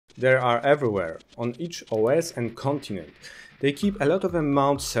They are everywhere, on each OS and continent. They keep a lot of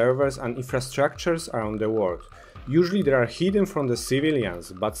amount servers and infrastructures around the world. Usually they are hidden from the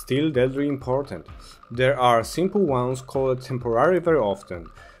civilians, but still deadly important. There are simple ones called temporary very often,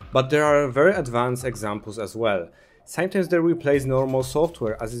 but there are very advanced examples as well. Sometimes they replace normal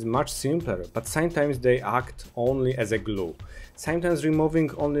software as is much simpler, but sometimes they act only as a glue. Sometimes removing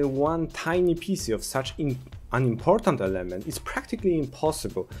only one tiny piece of such an unimportant element is practically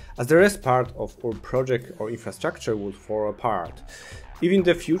impossible, as the rest part of our project or infrastructure would fall apart. Even in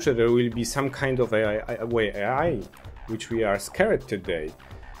the future there will be some kind of AI, which we are scared today.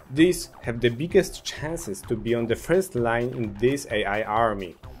 These have the biggest chances to be on the first line in this AI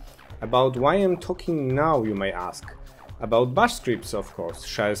army. About why I'm talking now, you may ask. About bash scripts, of course,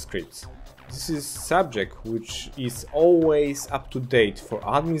 shell scripts. This is a subject which is always up to date for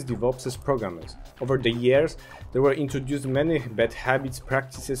admins, DevOps, programmers. Over the years, there were introduced many bad habits,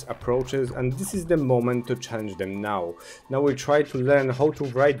 practices, approaches, and this is the moment to challenge them now. Now we try to learn how to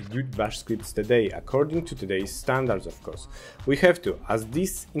write good bash scripts today, according to today's standards, of course. We have to, as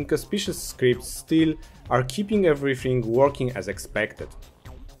these inconspicuous scripts still are keeping everything working as expected.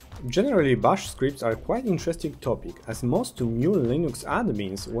 Generally, bash scripts are quite interesting topic, as most new Linux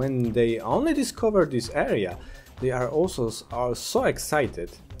admins, when they only discover this area, they are so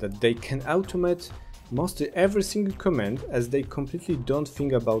excited that they can automate mostly every single command, as they completely don't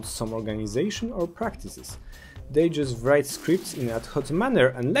think about some organization or practices. They just write scripts in an ad hoc manner,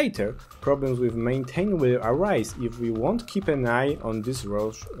 and later problems with maintain will arise if we won't keep an eye on this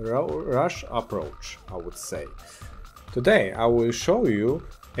rush approach, I would say. Today I will show you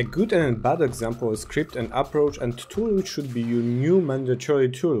a good and bad example of script and approach and tool which should be your new mandatory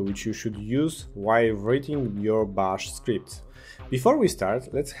tool which you should use while writing your bash scripts. Before we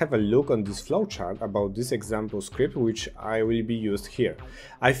start, let's have a look on this flowchart about this example script which I will be used here.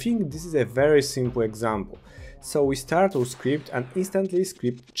 I think this is a very simple example. So we start our script and instantly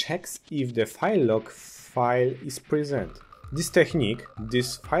script checks if the file log file is present. This technique,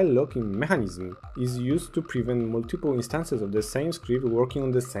 this file locking mechanism, is used to prevent multiple instances of the same script working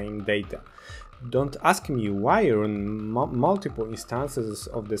on the same data. Don't ask me why run multiple instances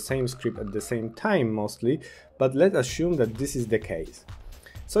of the same script at the same time mostly, but let's assume that this is the case.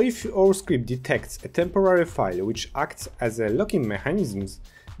 So if our script detects a temporary file which acts as a locking mechanism,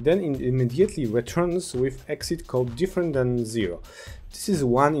 then it immediately returns with exit code different than 0. This is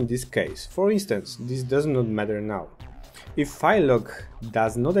 1 in this case. For instance, this does not matter now. If file log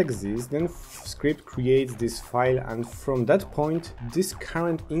does not exist, then script creates this file, and from that point this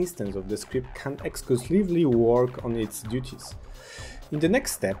current instance of the script can exclusively work on its duties. In the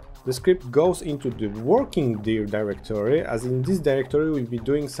next step, the script goes into the working dir directory, as in this directory we'll be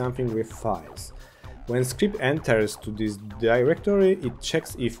doing something with files. When script enters to this directory, it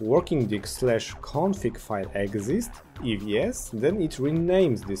checks if working dir/config file exists. If yes, then it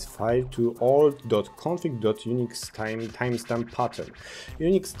renames this file to old.config.unix timestamp pattern.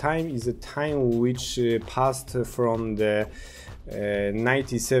 Unix time is a time which passed from the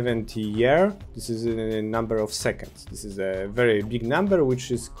 1970 year. This is a number of seconds. This is a very big number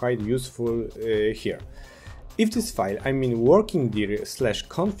which is quite useful here. If this file, I mean working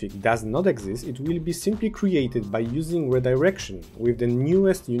dir/config, does not exist, it will be simply created by using redirection with the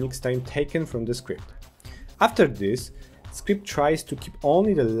newest Unix time taken from the script. After this, script tries to keep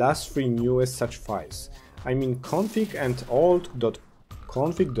only the last 3 newest such files, I mean config and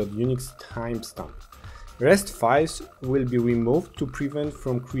old.config.unix timestamp. Rest files will be removed to prevent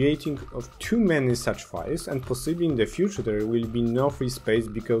from creating of too many such files, and possibly in the future there will be no free space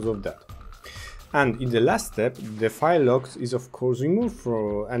because of that. And in the last step, the file log is of course removed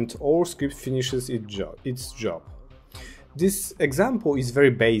and our script finishes its job. This example is very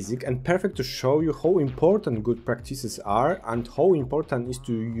basic and perfect to show you how important good practices are and how important it is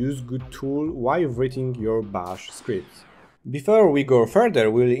to use good tool while writing your bash scripts. Before we go further,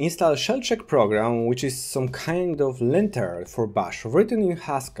 we'll install shellcheck program, which is some kind of linter for bash written in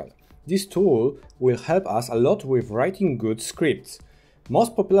Haskell. This tool will help us a lot with writing good scripts.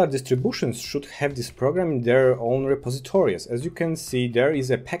 Most popular distributions should have this program in their own repositories. As you can see, there is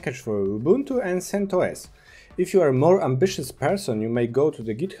a package for Ubuntu and CentOS. If you are a more ambitious person, you may go to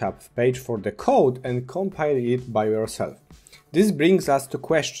the GitHub page for the code and compile it by yourself. This brings us to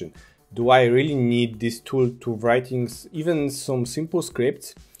question: do I really need this tool to writing even some simple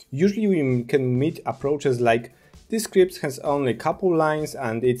scripts? Usually we can meet approaches like, this script has only a couple lines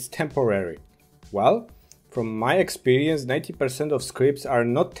and it's temporary. Well, from my experience, 90% of scripts are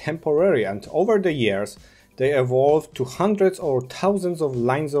not temporary, and over the years they evolve to hundreds or thousands of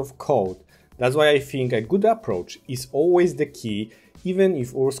lines of code. That's why I think a good approach is always the key even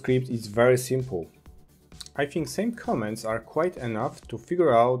if our script is very simple. I think same comments are quite enough to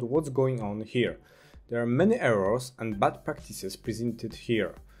figure out what's going on here. There are many errors and bad practices presented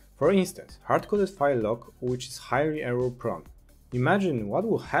here. For instance, hard-coded file lock, which is highly error-prone. Imagine what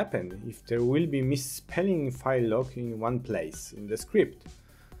will happen if there will be misspelling file lock in one place in the script.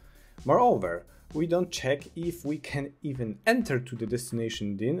 Moreover, we don't check if we can even enter to the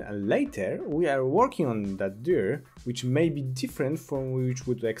destination DIN, and later we are working on that dir, which may be different from which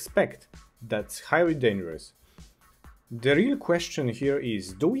we would expect. That's highly dangerous. The real question here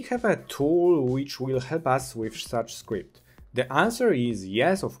is, do we have a tool which will help us with such script? The answer is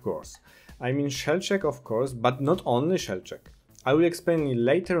yes, of course. I mean shellcheck, of course, but not only shellcheck. I will explain it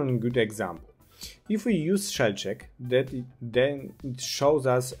later on a good example. If we use shellcheck, then it shows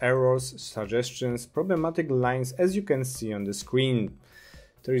us errors, suggestions, problematic lines, as you can see on the screen.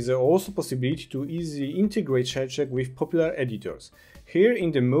 There is also possibility to easily integrate shellcheck with popular editors. Here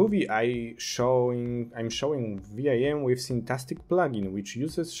in the movie I'm showing VIM with Syntactic plugin, which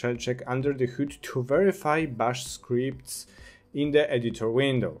uses shellcheck under the hood to verify bash scripts in the editor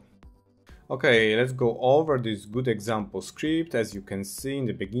window. Okay, let's go over this good example script. As you can see in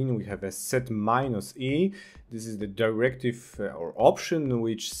the beginning we have a set -e. This is the directive or option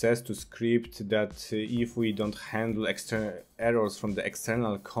which says to script that if we don't handle external errors from the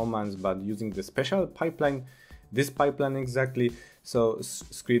external commands but using the special pipeline, this pipeline exactly, so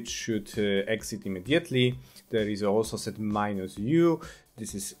script should exit immediately. There is also set -u.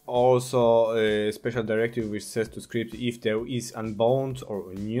 This is also a special directive which says to script if there is unbound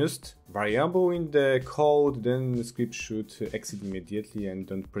or unused variable in the code, then the script should exit immediately and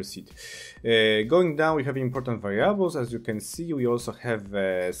don't proceed. Going down we have important variables. As you can see, we also have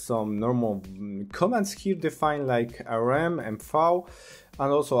some normal commands here defined like rm, mv,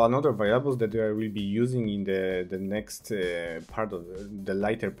 and also another variables that I will be using in the next part of the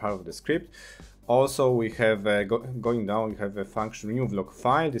later part of the script. Also, we have going down, we have a function remove log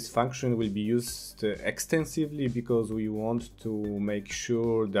file. This function will be used extensively because we want to make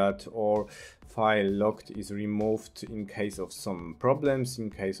sure that our file locked is removed in case of some problems, in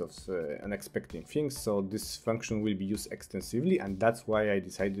case of unexpected things. So this function will be used extensively, and that's why I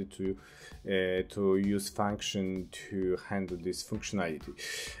decided to use function to handle this functionality.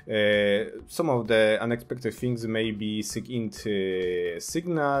 Some of the unexpected things may be sigint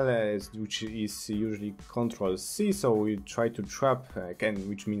signal, which is usually Ctrl+C, so we try to trap again,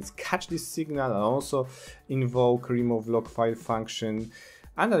 which means catch this signal, and also invoke remove log file function.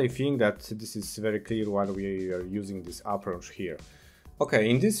 And I think that this is very clear why we are using this approach here.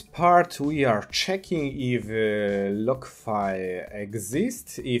 Okay, in this part we are checking if log file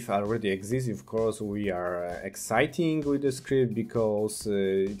exists. If already exists, of course, we are exciting with the script because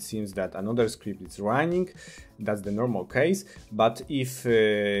it seems that another script is running. That's the normal case. But if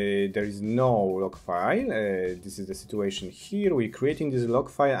there is no log file, this is the situation here. We're creating this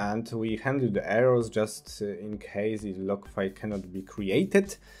log file and we handle the errors just in case the log file cannot be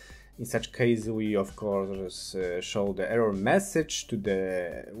created. In such case, we of course show the error message to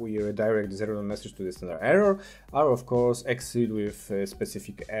we redirect this error message to the standard error, or of course exit with a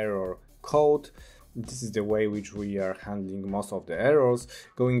specific error code. This is the way which we are handling most of the errors.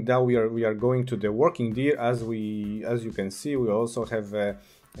 Going down, we are going to the working dir. As you can see, we also have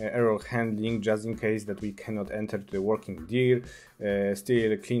error handling just in case that we cannot enter to the working dir.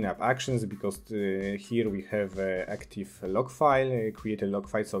 Still cleanup actions because here we have active log file, create a log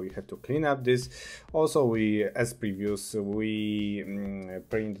file, so we have to clean up this. Also, we, as previous, we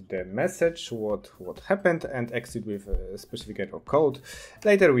print the message what happened and exit with a specific error code.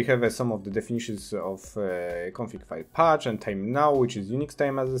 Later we have some of the definitions of config file patch and time now, which is Unix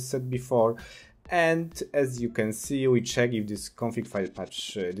time, as I said before. And as you can see, we check if this config file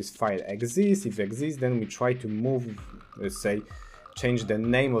patch, this file exists. If it exists, then we try to move, let's say, change the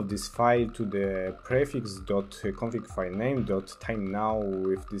name of this file to the prefix .config file name .time now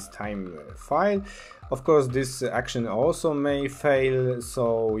with this time file. Of course, this action also may fail,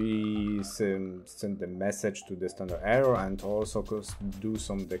 so we send the message to the standard error and also do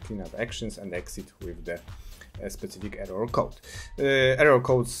some the cleanup actions and exit with the specific error code. Error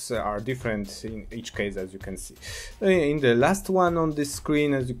codes are different in each case, as you can see. In the last one on this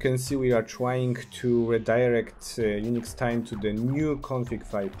screen, as you can see, we are trying to redirect Unix time to the new config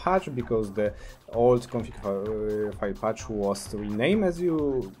file patch because the old config file patch was renamed, as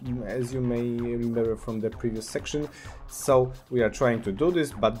you may remember from the previous section. So we are trying to do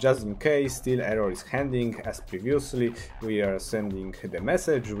this, but just in case still error is handling as previously, we are sending the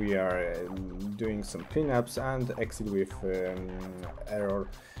message, we are doing some cleanups and exit with error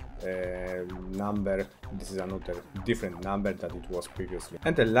number. This is another different number that it was previously.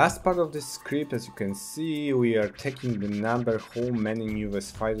 And the last part of this script, as you can see, we are taking the number how many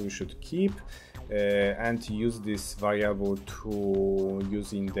newest files we should keep. And use this variable to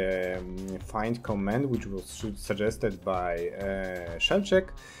using the find command, which was suggested by shellcheck,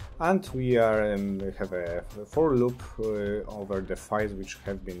 and we are have a for loop over the files which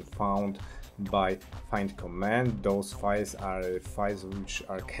have been found by find command. Those files are files which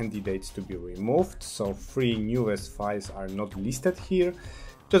are candidates to be removed, so 3 newest files are not listed here.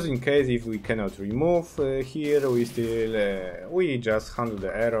 Just in case if we cannot remove here, we just handle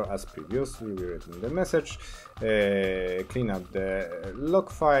the error as previously. We return the message, clean up the log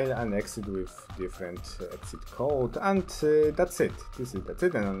file and exit with different exit code, and that's it. That's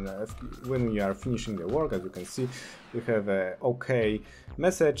it. And when we are finishing the work, as you can see, we have a OK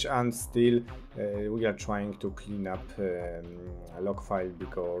message, and still we are trying to clean up a log file,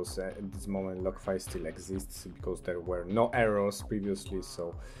 because at this moment log file still exists because there were no errors previously,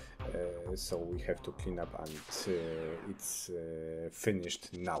 so we have to clean up, and it's finished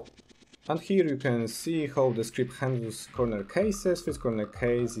now. And here you can see how the script handles corner cases. First corner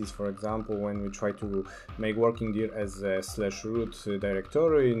case is, for example, when we try to make working dir as a /root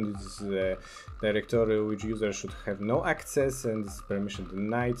directory. In this directory which user should have no access, and this is permission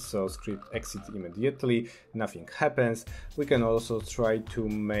denied, so script exit immediately, nothing happens. We can also try to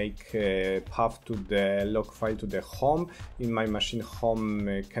make a path to the log file to the home. In my machine,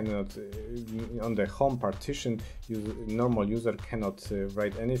 home cannot, on the home partition, normal user cannot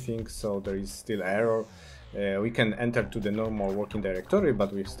write anything, so there is still error. We can enter to the normal working directory,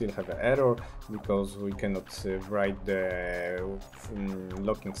 but we still have an error because we cannot write the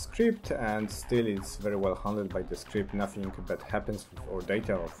logging script, and still it's very well handled by the script. Nothing bad happens with our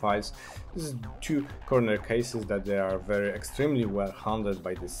data or files. This is 2 corner cases that they are very extremely well handled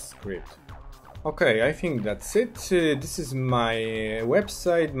by this script. Okay, I think that's it. This is my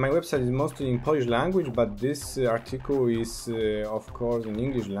website. My website is mostly in Polish language, but this article is of course in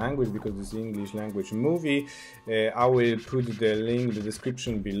English language because this is English language movie. I will put the link, the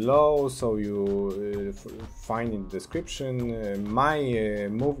description below, so you find in the description.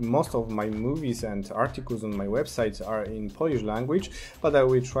 Most of my movies and articles on my website are in Polish language, but I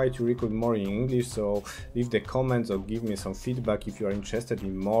will try to record more in English, so leave the comments or give me some feedback if you are interested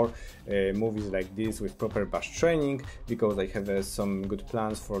in more movies like this with proper bash training, because I have some good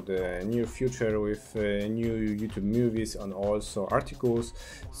plans for the near future with new YouTube movies and also articles.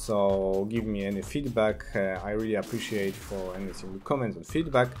 So give me any feedback. I really appreciate for any single comments and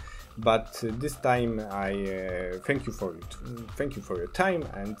feedback. But this time I thank you for your time,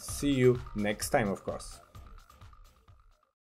 and see you next time, of course.